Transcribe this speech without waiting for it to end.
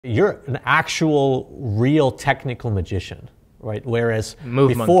You're an actual, real technical magician, right? Whereas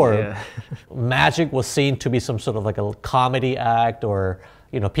Movement, before, yeah. magic was seen to be some sort of like a comedy act, or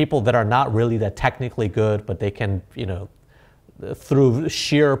people that are not really that technically good, but they can, through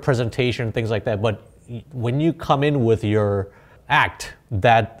sheer presentation, things like that. But when you come in with your act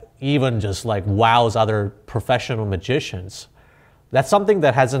that even just like wows other professional magicians, that's something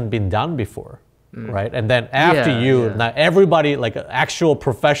that hasn't been done before. Right, and then after now everybody, like actual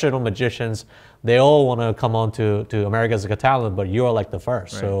professional magicians, they all want to come on to America's Got Talent, but you're like the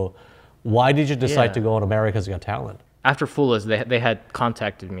first. Right. So why did you decide to go on America's Got Talent? After Foolish, they had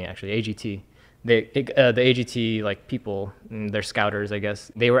contacted me, actually, AGT. The AGT like people, they're scouters, I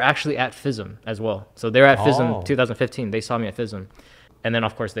guess. They were actually at FISM as well. So they're at FISM 2015. They saw me at FISM. And then,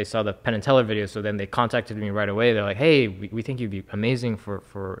 of course, they saw the Penn and Teller video, so then they contacted me right away. They're like, hey, we think you'd be amazing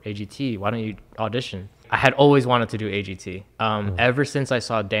for AGT. Why don't you audition? I had always wanted to do AGT. Ever since I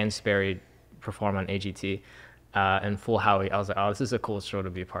saw Dan Sperry perform on AGT and Full Howie, I was like, oh, this is a cool show to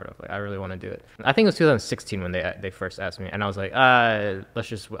be a part of. Like, I really want to do it. I think it was 2016 when they first asked me, and I was like, let's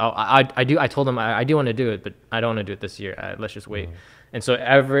just, I told them I do want to do it, but I don't want to do it this year. Let's just wait. And so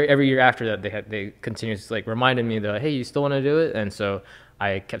every year after that, they continuously like reminded me, they're like, hey, you still want to do it? And so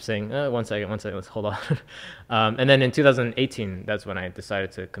I kept saying, one second, let's hold on. And then in 2018, that's when I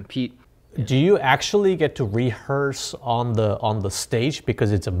decided to compete. Do you actually get to rehearse on the stage,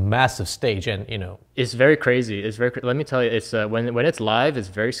 because it's a massive stage, and it's very crazy. Let me tell you, it's when it's live, it's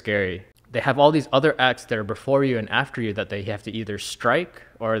very scary. They have all these other acts that are before you and after you that they have to either strike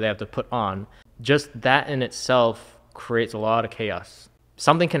or they have to put on. Just that in itself creates a lot of chaos.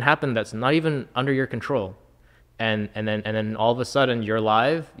 Something can happen that's not even under your control, and then all of a sudden you're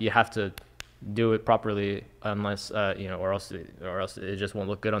live. You have to do it properly, unless or else it just won't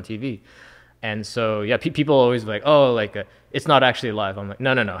look good on TV. And so people always be like, oh, like it's not actually live. I'm like,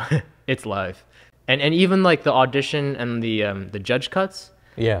 no, it's live. And even like the audition and the judge cuts,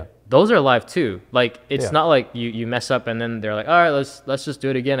 those are live too. Like it's not like you mess up and then they're like, all right, let's just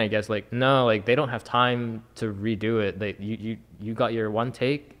do it again, I guess. Like no, like they don't have time to redo it. Like you got your one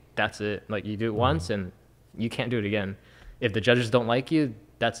take, that's it. Like you do it once and you can't do it again. If the judges don't like you,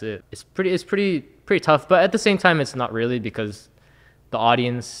 that's it. It's pretty tough, but at the same time it's not really, because the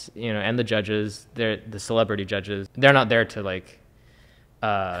audience, and the judges, they're the celebrity judges. They're not there to like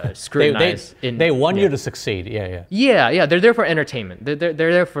scrutinize. They want you to succeed. Yeah. They're there for entertainment. They're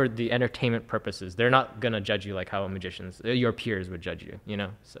there for the entertainment purposes. They're not gonna judge you like how magicians, your peers, would judge you.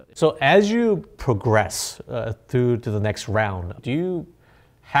 So as you progress through to the next round, do you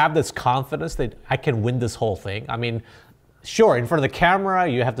have this confidence that I can win this whole thing? I mean, sure, in front of the camera,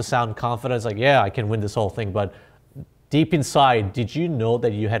 you have to sound confident. It's like, yeah, I can win this whole thing. But deep inside, did you know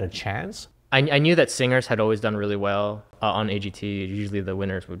that you had a chance? I knew that singers had always done really well on AGT. Usually the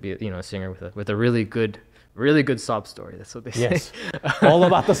winners would be, a singer with a really good sob story. That's what they say. Yes, all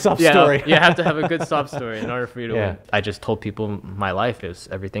about the sob story. You have to have a good sob story in order for you to win. I just told people my life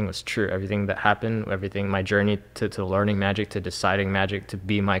everything was true. Everything that happened, my journey to learning magic, to deciding magic to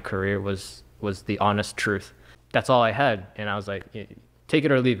be my career was the honest truth. That's all I had, and I was like, take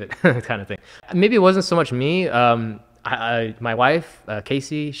it or leave it, kind of thing. Maybe it wasn't so much me. My wife,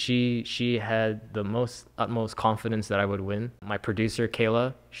 Casey, she had the utmost confidence that I would win. My producer,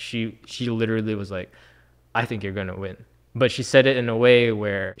 Kayla, she literally was like, I think you're gonna win. But she said it in a way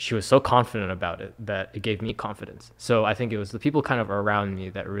where she was so confident about it that it gave me confidence. So I think it was the people kind of around me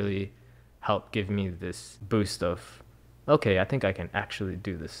that really helped give me this boost of, okay, I think I can actually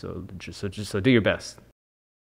do this. So do your best.